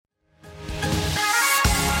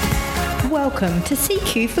Welcome to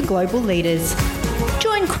CQ for Global Leaders.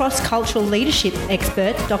 Join cross-cultural leadership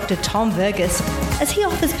expert Dr. Tom Verghese as he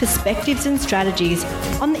offers perspectives and strategies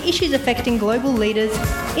on the issues affecting global leaders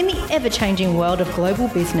in the ever-changing world of global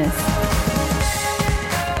business.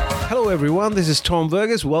 Hello everyone, this is Tom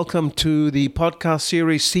Verghese. Welcome to the podcast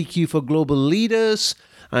series CQ for Global Leaders.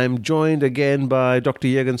 I'm joined again by Dr.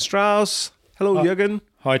 Jürgen Strauss. Hello, Jürgen.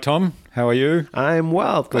 Hi, Tom. How are you? I'm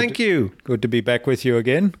well, thank you. Good to be back with you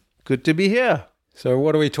again. Good to be here. So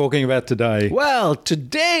what are we talking about today? Well,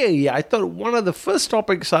 today I thought one of the first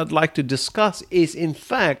topics I'd like to discuss is, in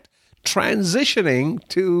fact, transitioning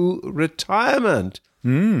to retirement.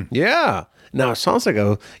 Yeah. Now, it sounds like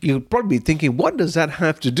you'd probably be thinking, what does that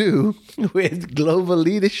have to do with global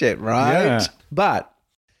leadership, right? Yeah. But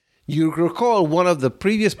you recall one of the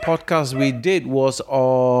previous podcasts we did was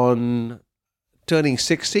on turning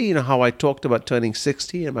 60, you know, how I talked about turning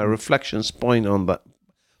 60 and my reflections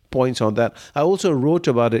points on that. I also wrote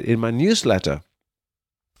about it in my newsletter.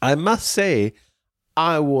 I must say,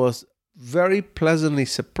 I was very pleasantly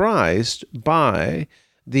surprised by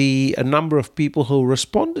a number of people who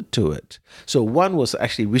responded to it. So one was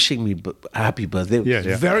actually wishing me happy birthday, which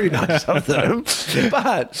was very nice of them.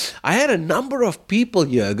 But I had a number of people,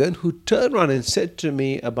 Jürgen, who turned around and said to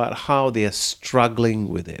me about how they are struggling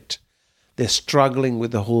with it. They're struggling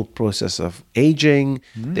with the whole process of aging.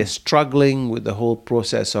 They're struggling with the whole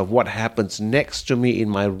process of what happens next to me in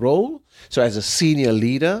my role. So as a senior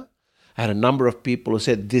leader, I had a number of people who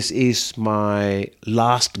said, this is my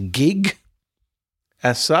last gig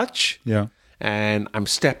as such. Yeah. And I'm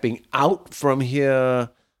stepping out from here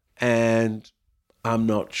and I'm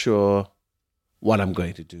not sure what I'm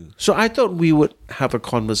going to do. So I thought we would have a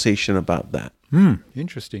conversation about that.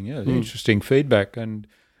 Interesting, yeah. Interesting feedback. And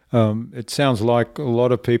it sounds like a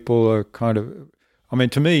lot of people are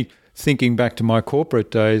to me, thinking back to my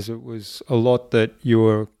corporate days, it was a lot that you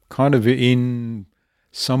were kind of in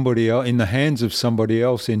somebody else, in the hands of somebody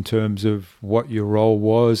else in terms of what your role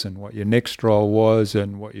was and what your next role was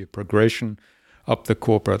and what your progression up the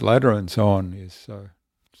corporate ladder and so on is. So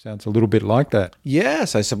sounds a little bit like that.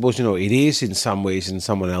 Yes, I suppose, it is in some ways in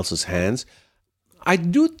someone else's hands. I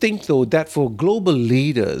do think, though, that for global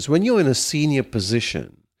leaders, when you're in a senior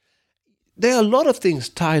position, there are a lot of things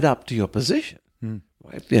tied up to your position.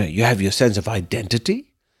 Right? You have your sense of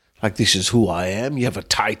identity. Like, this is who I am. You have a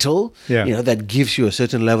title, that gives you a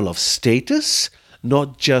certain level of status,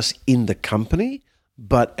 not just in the company,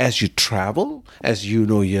 but as you travel, as you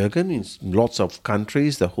know, Jürgen, in lots of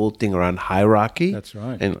countries, the whole thing around hierarchy. That's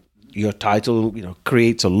right. And your title,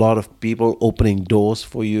 creates a lot of people opening doors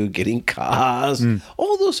for you, getting cars,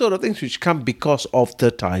 all those sort of things which come because of the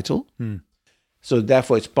title. So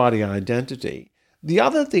therefore, it's part of your identity. The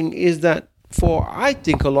other thing is that I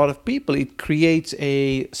think a lot of people, it creates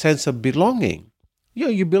a sense of belonging.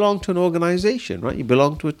 You belong to an organization, right? You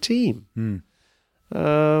belong to a team.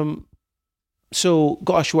 So,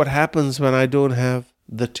 gosh, what happens when I don't have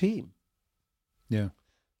the team? Yeah.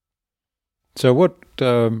 So what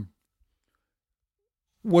do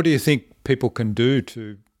you think people can do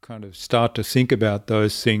to kind of start to think about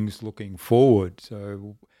those things looking forward?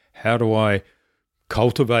 So how do I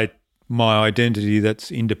cultivate my identity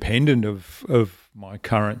that's independent of my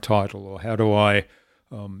current title, or how do I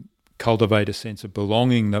cultivate a sense of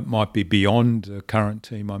belonging that might be beyond the current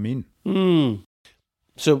team I'm in?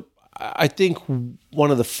 So I think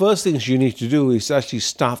one of the first things you need to do is actually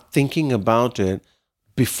start thinking about it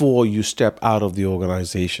before you step out of the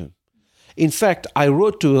organization. In fact, I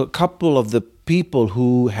wrote to a couple of the people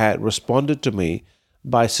who had responded to me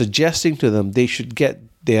by suggesting to them they should get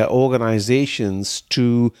their organizations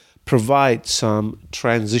to provide some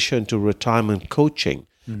transition to retirement coaching,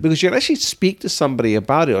 because you can actually speak to somebody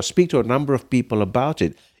about it or speak to a number of people about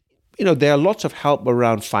it. There are lots of help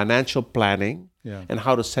around financial planning and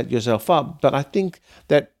how to set yourself up. But I think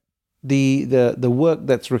that the work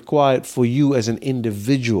that's required for you as an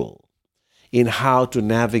individual in how to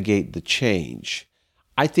navigate the change,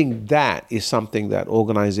 I think that is something that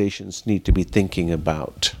organizations need to be thinking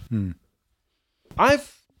about.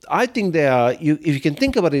 I think there are, if you can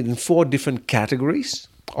think about it in 4 different categories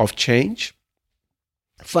of change,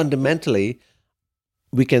 fundamentally,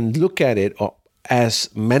 we can look at it as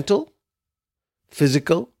mental,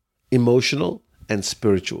 physical, emotional, and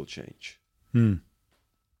spiritual change.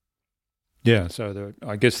 Yeah, so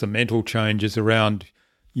I guess the mental change is around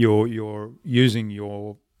you're using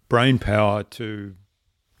your brain power to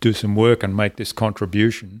do some work and make this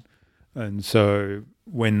contribution. And so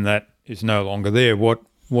when that is no longer there, what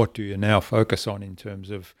do you now focus on in terms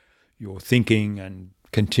of your thinking and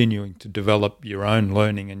continuing to develop your own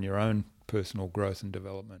learning and your own personal growth and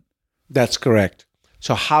development? That's correct.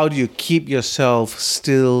 So how do you keep yourself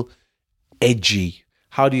still edgy?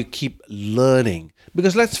 How do you keep learning?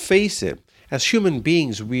 Because let's face it, as human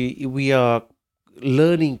beings, we are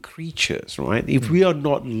learning creatures, right? If we are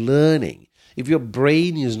not learning, if your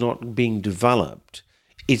brain is not being developed,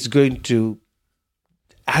 it's going to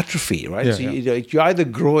atrophy, right? Yeah, so yeah. you're either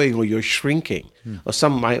growing or you're shrinking. Or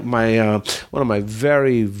one of my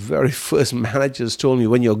very, very first managers told me,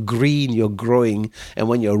 when you're green, you're growing, and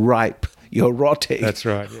when you're ripe, you're rotting. That's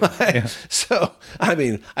right. Yeah. Yeah. So, I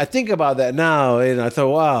mean, I think about that now, and I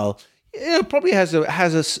thought, wow, it probably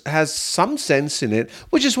has some sense in it,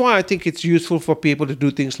 which is why I think it's useful for people to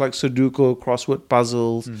do things like Sudoku, crossword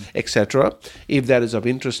puzzles, etc., if that is of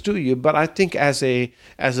interest to you. But I think as a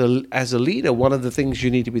leader, one of the things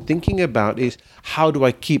you need to be thinking about is, how do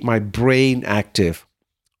I keep my brain active?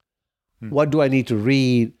 What do I need to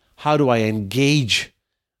read? How do I engage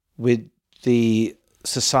with the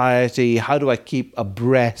society? How do I keep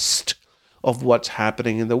abreast of what's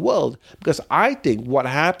happening in the world? Because I think what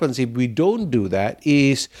happens if we don't do that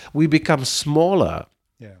is we become smaller,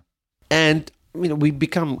 and we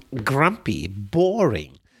become grumpy,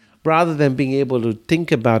 boring, rather than being able to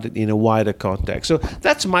think about it in a wider context. So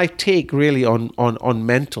that's my take really on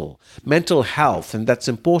mental health, and that's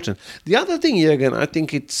important. The other thing, Jürgen, I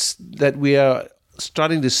think it's that we are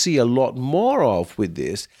starting to see a lot more of with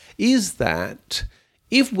this is that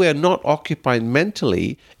if we're not occupied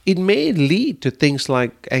mentally, it may lead to things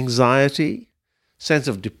like anxiety, sense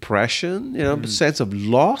of depression, sense of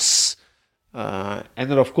loss. And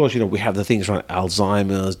then, of course, we have the things around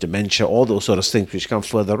Alzheimer's, dementia, all those sort of things which come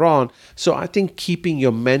further on. So I think keeping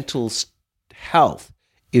your mental health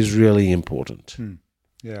is really important.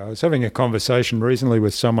 Yeah, I was having a conversation recently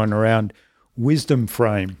with someone around wisdom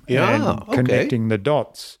frame and connecting the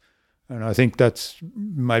dots. And I think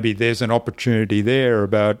maybe there's an opportunity there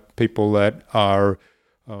about people that are,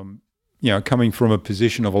 coming from a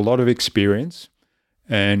position of a lot of experience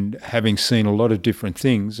and having seen a lot of different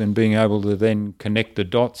things, and being able to then connect the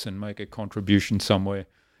dots and make a contribution somewhere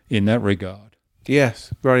in that regard.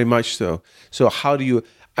 Yes, very much so. So how do you,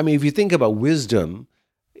 if you think about wisdom,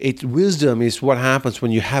 wisdom is what happens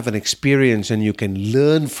when you have an experience and you can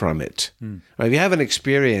learn from it. Right? If you have an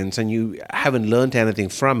experience and you haven't learned anything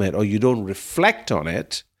from it, or you don't reflect on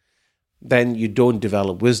it, then you don't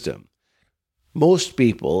develop wisdom. Most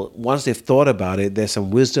people, once they've thought about it, there's some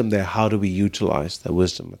wisdom there. How do we utilize that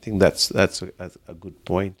wisdom? I think that's a good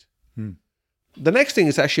point. The next thing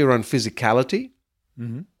is actually around physicality.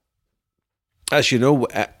 As you know,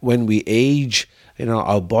 when we age,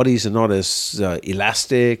 our bodies are not as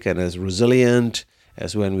elastic and as resilient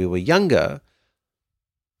as when we were younger.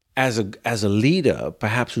 As a leader,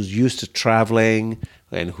 perhaps who's used to traveling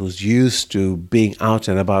and who's used to being out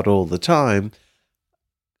and about all the time,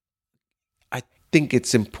 I think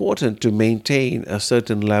it's important to maintain a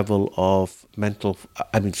certain level of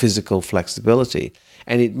physical flexibility.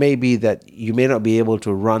 And it may be that you may not be able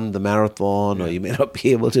to run the marathon, or you may not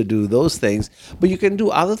be able to do those things, but you can do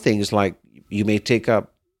other things, like you may take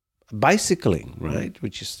up bicycling, right?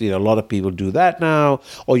 Which is, a lot of people do that now.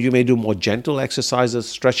 Or you may do more gentle exercises,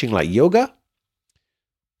 stretching, like yoga,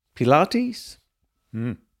 Pilates,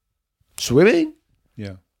 swimming.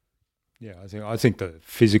 Yeah. I think the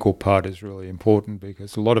physical part is really important,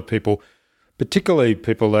 because a lot of people, particularly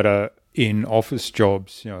people that are in office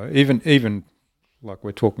jobs, even like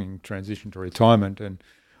we're talking transition to retirement and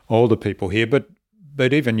older people here, but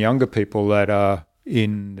even younger people that are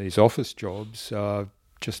in these office jobs are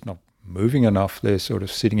just not moving enough. They're sort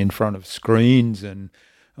of sitting in front of screens, and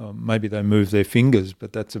maybe they move their fingers,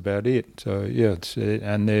 but that's about it. So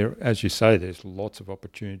and there, as you say, there's lots of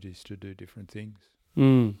opportunities to do different things.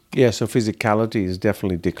 Yeah, so physicality is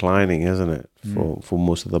definitely declining, isn't it, for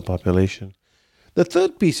most of the population. The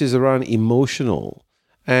third piece is around emotional,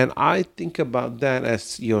 and I think about that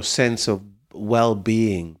as your sense of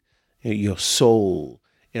well-being, your soul,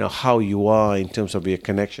 how you are in terms of your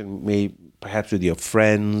connection, perhaps with your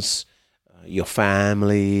friends, your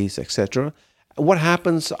families, etc. What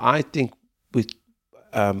happens, I think, with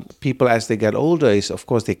people as they get older is, of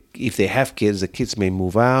course, if they have kids, the kids may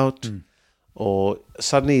move out, or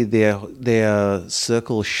suddenly their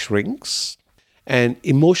circle shrinks. And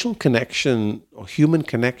emotional connection or human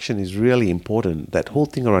connection is really important. That whole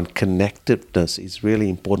thing around connectedness is really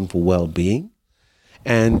important for well-being.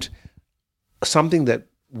 And something that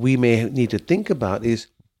we may need to think about is,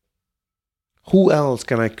 who else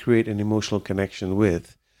can I create an emotional connection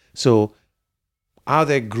with? So are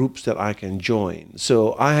there groups that I can join?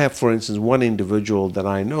 So I have, for instance, one individual that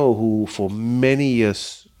I know who for many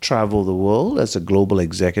years traveled the world as a global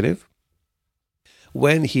executive.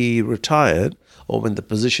 when he retired or when the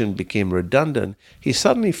position became redundant, he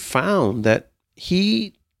suddenly found that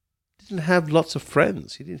he didn't have lots of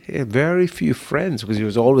friends. He didn't have very few friends because he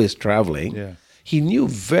was always traveling. Yeah. He knew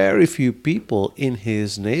very few people in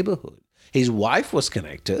his neighborhood. His wife was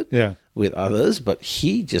connected with others, but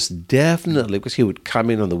he just definitely, because he would come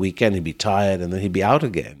in on the weekend, he'd be tired, and then he'd be out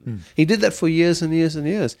again. He did that for years and years and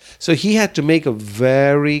years. So he had to make a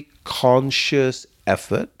very conscious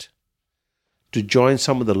effort to join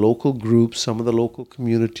some of the local groups, some of the local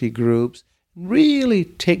community groups, really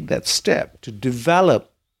take that step to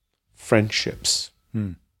develop friendships.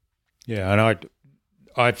 Yeah, and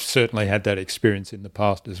I've certainly had that experience in the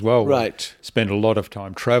past as well. Right. Spent a lot of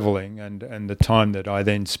time traveling, and the time that I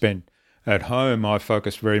then spent at home, I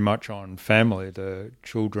focused very much on family, the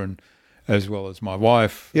children, as well as my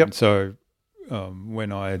wife. Yep. And so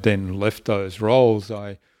when I then left those roles,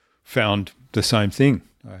 I found the same thing.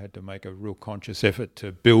 I had to make a real conscious effort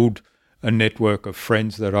to build a network of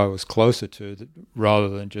friends that I was closer to rather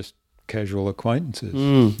than just casual acquaintances.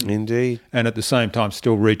 Indeed. And at the same time,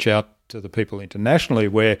 still reach out to the people internationally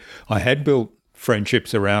where I had built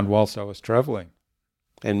friendships around whilst I was traveling.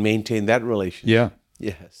 And maintain that relationship. Yeah.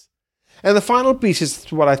 Yes. And the final piece is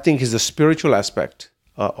what I think is the spiritual aspect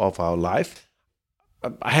of our life.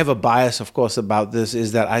 I have a bias, of course, about this,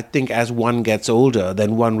 is that I think as one gets older,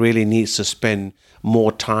 then one really needs to spend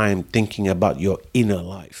more time thinking about your inner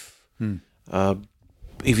life.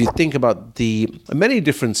 If you think about the many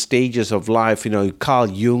different stages of life, Carl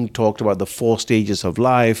Jung talked about the 4 stages of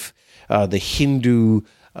life. The Hindus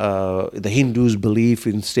believe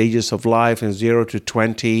in stages of life, in 0 to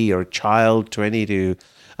 20, you're a child, 20 to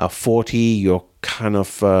 40, you're kind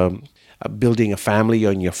of building a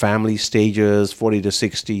you're in your family stages, 40 to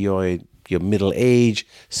 60, you're in your middle age,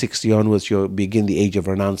 60 onwards, you begin the age of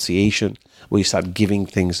renunciation, where you start giving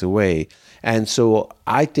things away. And so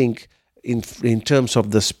I think in terms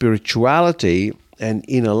of the spirituality and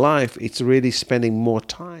inner life, it's really spending more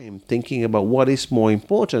time thinking about what is more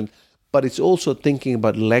important, but it's also thinking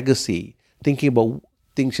about legacy, thinking about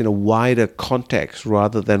things in a wider context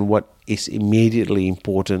rather than what is immediately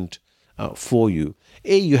important for you.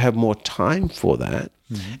 A, you have more time for that.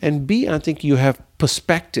 And B, I think you have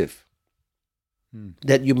perspective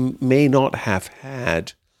that you may not have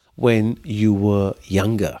had when you were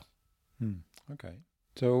younger. Okay.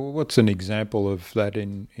 So what's an example of that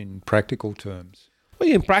in practical terms? Well,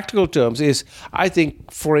 in practical terms is, I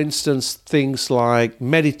think, for instance, things like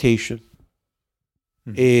meditation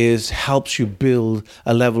helps you build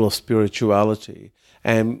a level of spirituality,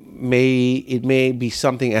 and it may be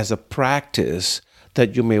something as a practice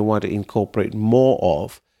that you may want to incorporate more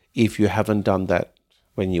of if you haven't done that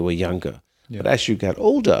when you were younger. But as you get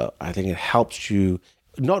older, I think it helps you.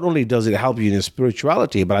 Not only does it help you in your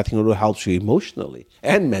spirituality, but I think it will help you emotionally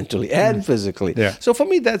and mentally and physically. Yeah. So for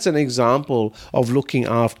me, that's an example of looking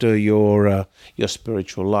after your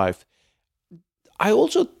spiritual life. I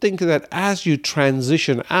also think that as you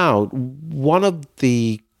transition out, one of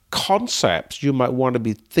the concepts you might want to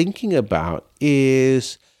be thinking about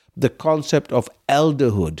is the concept of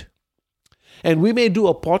elderhood. And we may do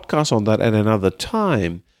a podcast on that at another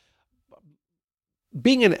time.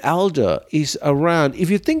 Being an elder is around, if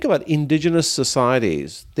you think about indigenous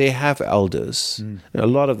societies, they have elders. A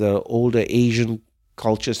lot of the older Asian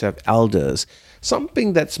cultures have elders.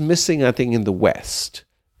 Something that's missing, I think, in the West.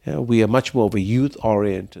 We are much more of a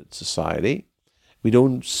youth-oriented society. We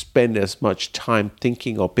don't spend as much time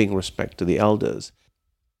thinking or paying respect to the elders.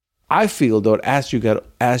 I feel that as you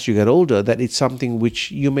get older, that it's something which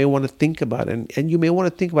you may want to think about, and you may want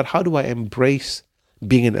to think about, how do I embrace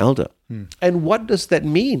being an elder? And what does that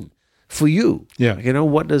mean for you? Yeah.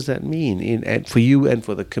 What does that mean for you and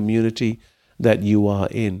for the community that you are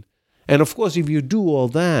in? And of course, if you do all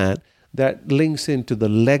that, that links into the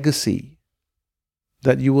legacy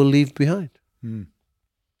that you will leave behind.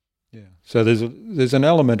 Yeah. So there's an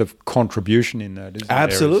element of contribution in that, isn't there?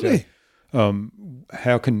 Absolutely.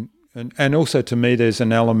 How can and also to me, there's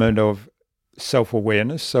an element of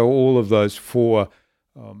self-awareness. So all of those 4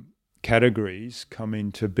 categories come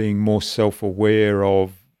into being more self-aware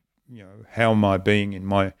of, how am I being in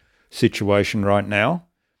my situation right now,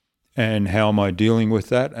 and how am I dealing with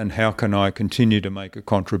that, and how can I continue to make a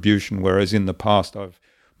contribution, whereas in the past I've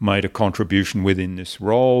made a contribution within this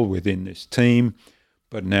role, within this team,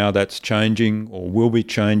 but now that's changing or will be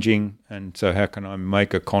changing, and so how can I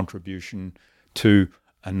make a contribution to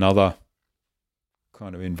another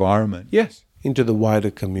kind of environment? Yes, into the wider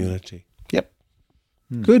community. Yep.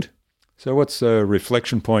 Good. So what's the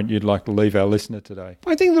reflection point you'd like to leave our listener today?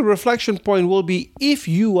 I think the reflection point will be, if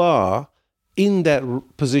you are in that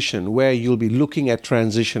position where you'll be looking at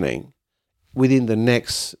transitioning within the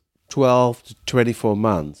next 12 to 24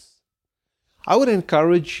 months, I would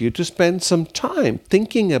encourage you to spend some time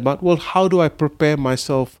thinking about, well, how do I prepare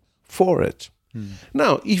myself for it?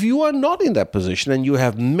 Now, if you are not in that position and you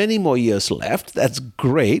have many more years left, that's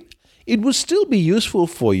great. It would still be useful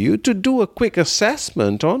for you to do a quick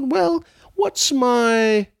assessment on, well, what's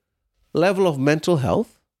my level of mental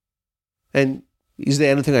health? And is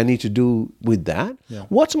there anything I need to do with that? Yeah.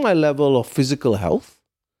 What's my level of physical health?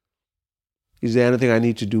 Is there anything I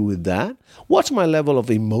need to do with that? What's my level of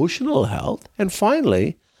emotional health? And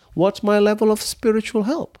finally, what's my level of spiritual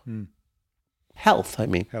health? Health, I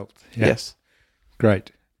mean. Health. Yeah. Yes.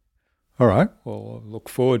 Great. All right. Well, I look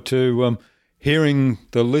forward to hearing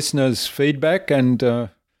the listeners' feedback and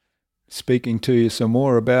speaking to you some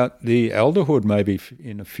more about the elderhood maybe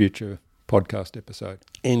in a future podcast episode.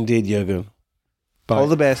 Indeed, Jürgen. Bye. All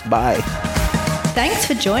the best. Bye. Thanks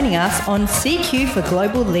for joining us on CQ for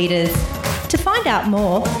Global Leaders. To find out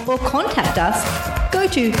more or contact us, go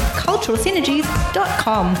to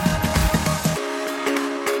culturalsynergies.com.